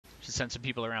to send some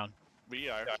people around. We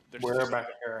are. We're back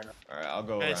here. Alright, I'll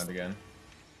go around again.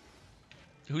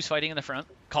 Who's fighting in the front?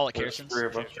 Call it There's Kearson's. 3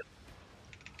 of us.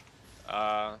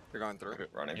 They're going through.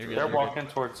 Running You're through. good. They're walking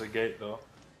towards the gate though.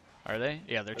 Are they?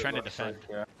 Yeah, they're trying to defend.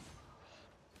 Yeah.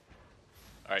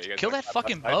 Alright, you guys. Kill that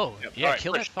fucking bow. Yep. Yeah, Alright,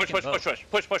 kill push, that fucking push, bow. push, push,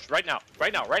 push, push, right now,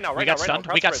 right now, right now, We right got now, stunned. right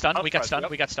now. We got Cross stunned. press, We got cross stunned.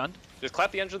 press, We got yep. stunned. Just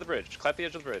clap the edge of the bridge. Clap the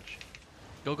edge of the bridge.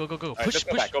 Go, go, go, go. Alright, Push, just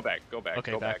go push. back, go back, go back,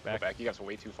 Okay, go back, back, go back. You guys are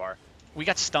way too far. We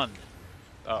got stunned.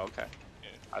 Oh, okay.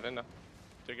 I didn't know.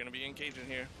 They're gonna be engaging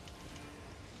here.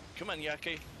 Come on,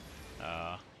 Yaki.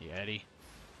 Yeti.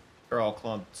 They're all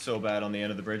clumped so bad on the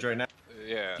end of the bridge right now.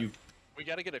 Yeah. We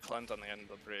gotta get a cleanse on the end of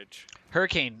the bridge.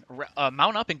 Hurricane,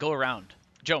 mount up and go around.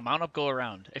 Joe, mount up, go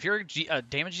around. If you're a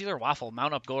damage dealer, Waffle,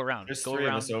 mount up, go around. There's go 3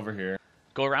 around. of us over here.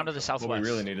 Go around to the southwest. What we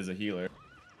really need is a healer.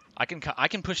 I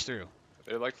can push through.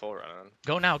 They're like full run on.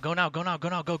 Go now, go now, go now, go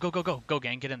now, go, go, go, go. Go,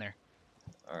 gang, get in there.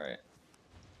 Alright.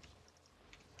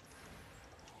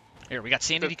 Here, we got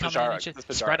Sanity This coming in Pajara, and shit. this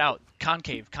Pajara. Spread out.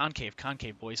 Concave, concave,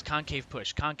 concave, boys. Concave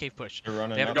push, concave push. They're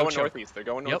running They have up. no They're going choke. northeast. They're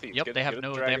going Yep, northeast. yep, Get, they have get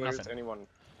no- the they have stragglers, nothing. Anyone.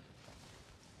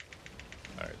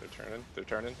 Alright, they're turning. They're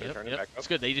turning. They're Yep, turning yep. back up. It's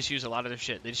good. They just use a lot of their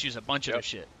shit. They just use a bunch of their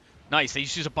shit. Nice. They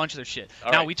just use a bunch of their shit.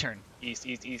 All Now right. we turn. East,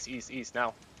 east, east, east, east.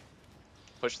 Now.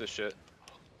 Push this shit.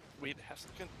 Wait, half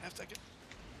second.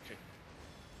 Okay.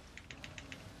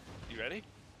 You ready?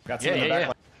 Got Yeah, some in the yeah, back yeah.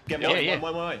 line. Get Yeah,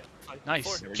 one, yeah. one.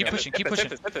 Nice. There we Keep go. pushing. Keep Hit this, pushing. hit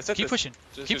this, hit this, hit Keep this. pushing.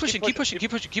 Just Keep pushing. Keep pushing. Keep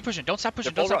Keep pushing. Keep pushing. Don't stop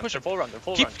pushing. They're Don't full stop run. pushing. They're full run. They're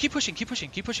full run. Keep pushing. Keep pushing.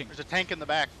 Keep pushing. There's a tank in the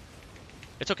back.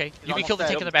 It's okay. He's You can almost kill the dead.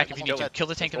 tank in the back if you need Almost to. dead. Kill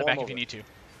the tank in the Just back roll if you him need to.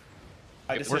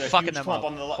 I just We're hit a fucking huge them clump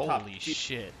up. on the top. Holy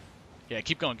shit. Yeah,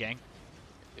 keep going, gang.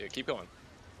 Yeah, keep going.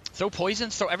 Throw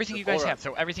poisons. Throw everything They're you guys full have. run.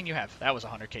 Throw everything you have. That was a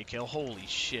 100k kill. Holy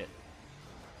shit.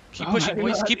 Keep Oh pushing, my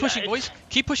boys. God, Keep pushing, guys. boys.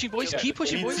 Keep pushing, boys. Yeah, Keep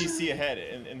pushing, we need boys. CC ahead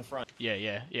in the front. Yeah,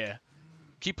 yeah, yeah.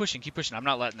 Keep pushing. Keep pushing. I'm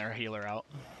not letting their healer out.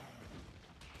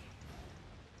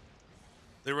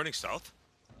 They're running south?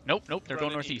 Nope, nope. They're going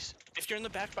Running northeast. If you're in the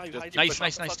back by Just hijinks, Nice, mount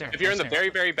nice, the nice fuck there. up. If you're in the Nice there. very,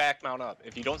 very back, mount up.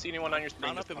 If you don't see anyone on your screen,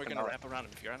 Mount up just and we're fucking gonna mount wrap around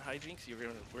him. If you're on hijinks,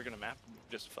 we're gonna map,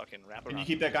 just fucking wrap Can around. you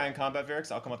keep that guy in combat,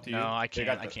 Vearyx? I'll come up to you. No, I They can't.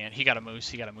 got I the- can't. He got a moose.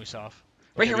 He got a moose off.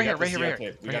 Okay, Right here, we right here, got right this. here, Yeah, right here.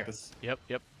 okay, we Right got here. this. Yep,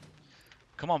 yep.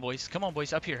 Come on, boys. Come on,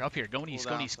 boys. Up here, up here. Going east,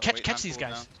 going down. east. I'm Catch, waiting catch on these cool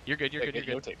guys. down. You're good. You're Yeah, good.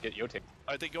 You're good. Get Yotape.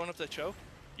 Are they going up the choke?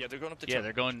 Yeah, they're going up the Yeah, choke.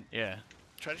 they're going. Yeah.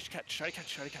 Try to catch. Try to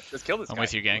catch. Try to catch. Just kill this I'm guy.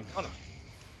 with you, gang. Oh, no.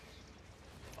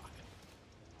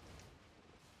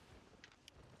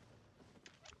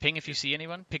 Ping if you see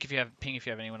anyone. Ping if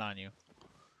you have anyone on you.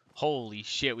 Holy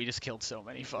shit, we just killed so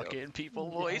many fucking people,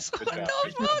 boys. Good job.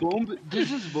 Boom.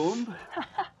 This is boom.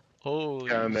 Holy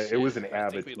It was an I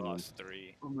avid think we team. lost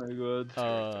 3. Oh my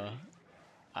god.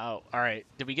 Oh, alright.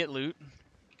 Did we get loot?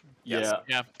 Yeah.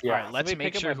 Yeah. Yeah. Alright, let's Somebody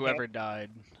make pick up sure my whoever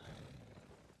died.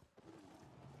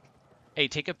 Hey,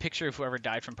 take a picture of whoever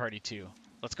died from party 2.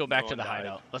 Let's go back No to the one died.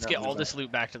 hideout. Let's No, get we all don't. this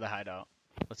loot back to the hideout.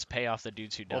 Let's pay off the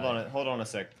dudes who died. Hold on a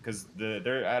sec, because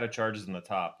they're out of charges in the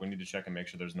top. We need to check and make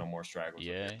sure there's no more stragglers.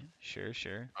 Yeah, sure,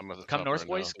 sure. I'm at the Come top north, right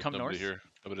boys. now. There's Come nobody north. here.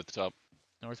 Nobody at the top.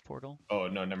 North portal. Oh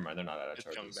no, never mind. They're not out of It's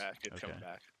coming charges. back. It's coming Okay.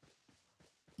 back.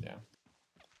 Yeah.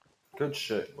 Good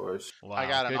shit, boys. Wow, I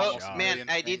got good him. Oh job. man,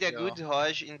 I did a Thank good you.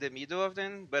 hodge in the middle of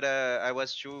them, but I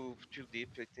was too deep,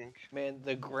 I think. Man,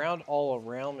 the ground all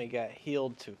around me got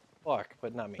healed to fuck,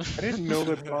 but not me. I didn't know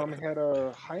that Tom had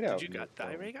a hideout. Did you got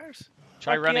die, Rhaegars?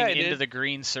 Try Fuck running yeah, I into did. the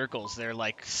green circles. They're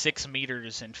like 6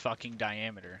 meters in fucking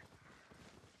diameter.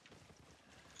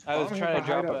 I was Tom trying has to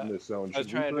drop hideout in a, this zone. I was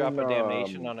Should trying to we drop a bring,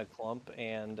 damnation on a clump,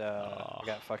 and Oh. I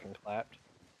got fucking clapped.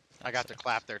 I got to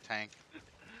clap their tank.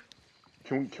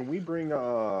 Can we bring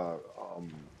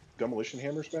demolition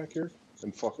hammers back here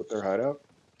and fuck with their hideout?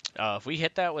 If we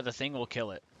hit that with a thing, we'll kill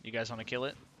it. You guys want to kill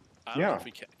it? I don't know Yeah. if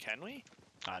we can we?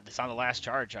 It's on the last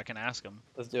charge. I can ask them.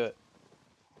 Let's do it.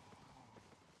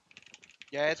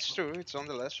 Yeah, it's true. It's on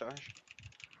the last charge.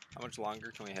 How much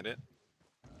longer can we hit it?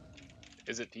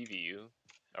 Is it PVU?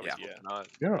 Are Yeah. we not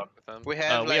Yeah. fuck with them? We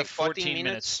have we like have 14 14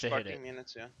 minutes to hit 14 it.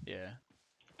 minutes, yeah. Yeah.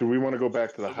 Do we want to go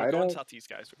back to the We're going hideout? southeast,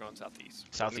 guys. We're going southeast.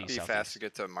 Wouldn't it Southeast. be Southeast. fast to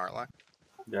get to Martlock?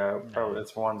 Yeah, probably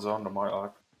it's one zone to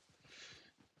Martlock.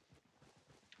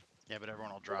 Yeah, but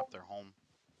everyone will drop their home.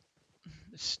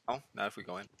 S- Oh, not if we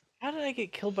go in. How did I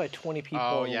get killed by 20 people?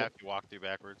 Oh yeah, if you walk through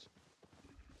backwards.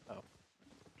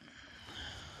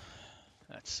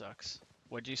 That sucks.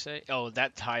 What'd you say? Oh,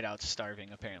 that hideout's starving,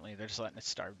 apparently. They're just letting it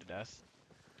starve to death.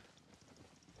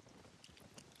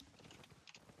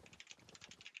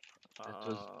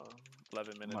 was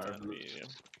 11 minutes on marvelous. medium.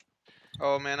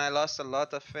 Oh man, I lost a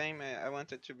lot of fame. I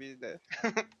wanted to be there.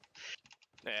 Yeah,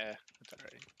 it's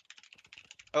alright.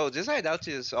 Oh, this hideout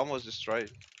is almost destroyed.